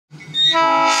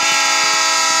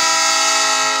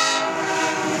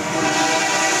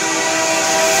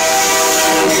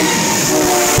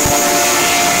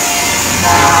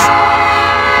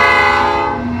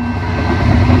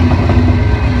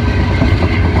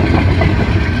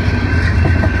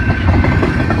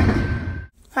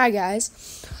Hi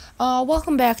guys,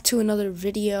 welcome back to another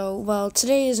video. Well,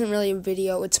 today isn't really a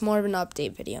video, it's more of an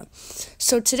update video.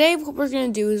 So today what we're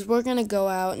going to do is we're going to go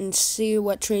out and see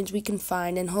what trains we can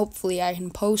find, and hopefully I can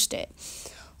post it.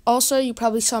 Also, you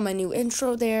probably saw my new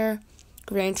intro there,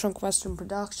 Grand Trunk Western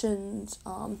Productions.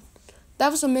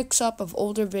 That was a mix-up of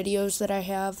older videos that I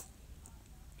have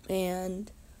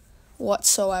and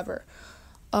whatsoever.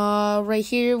 Right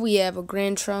here we have a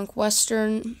Grand Trunk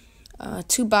Western,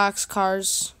 2 box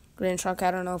cars, Grand Trunk.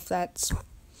 I don't know if that's,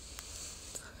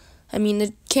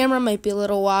 the camera might be a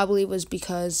little wobbly, was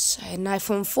because I had an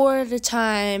iPhone 4 at the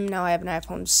time. Now I have an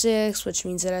iPhone 6, which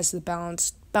means it has the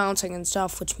bouncing and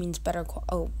stuff, which means better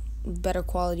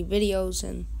quality videos.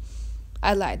 And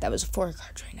I lied, that was a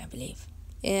 4-car train, I believe,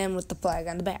 and with the flag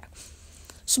on the back.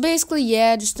 So basically,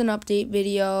 yeah, just an update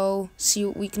video, see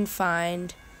what we can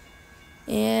find.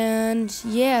 And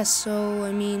yeah,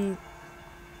 so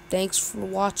thanks for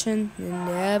watching, and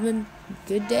have a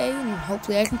good day, and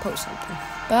hopefully I can post something.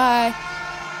 Bye.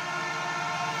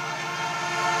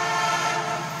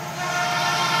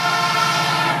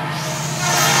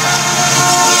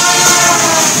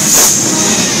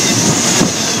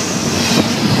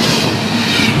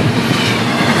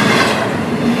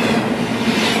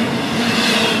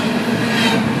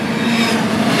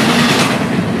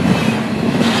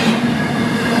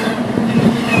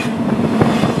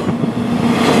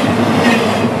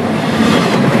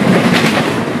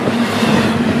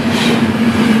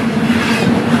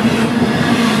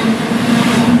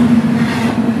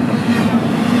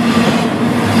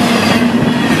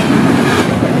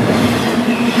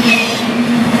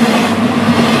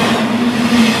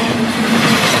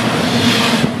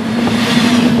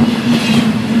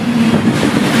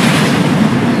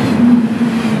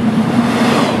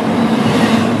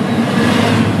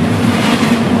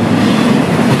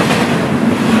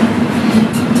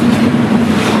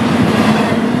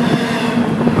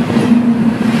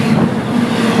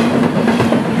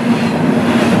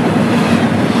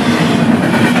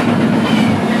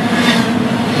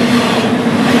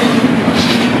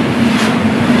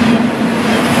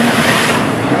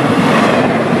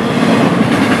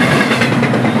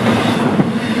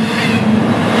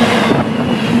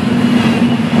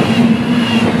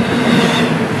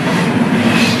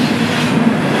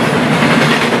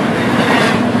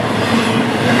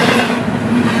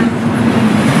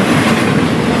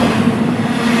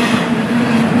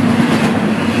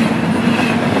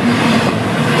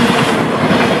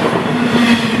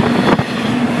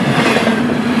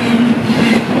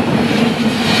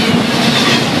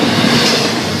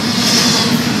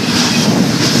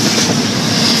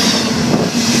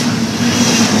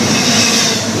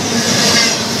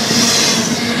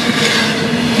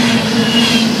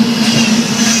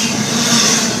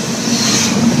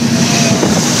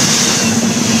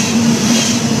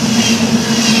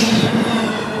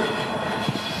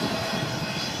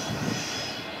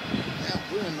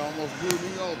 Almost blew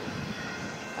me over.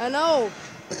 I know.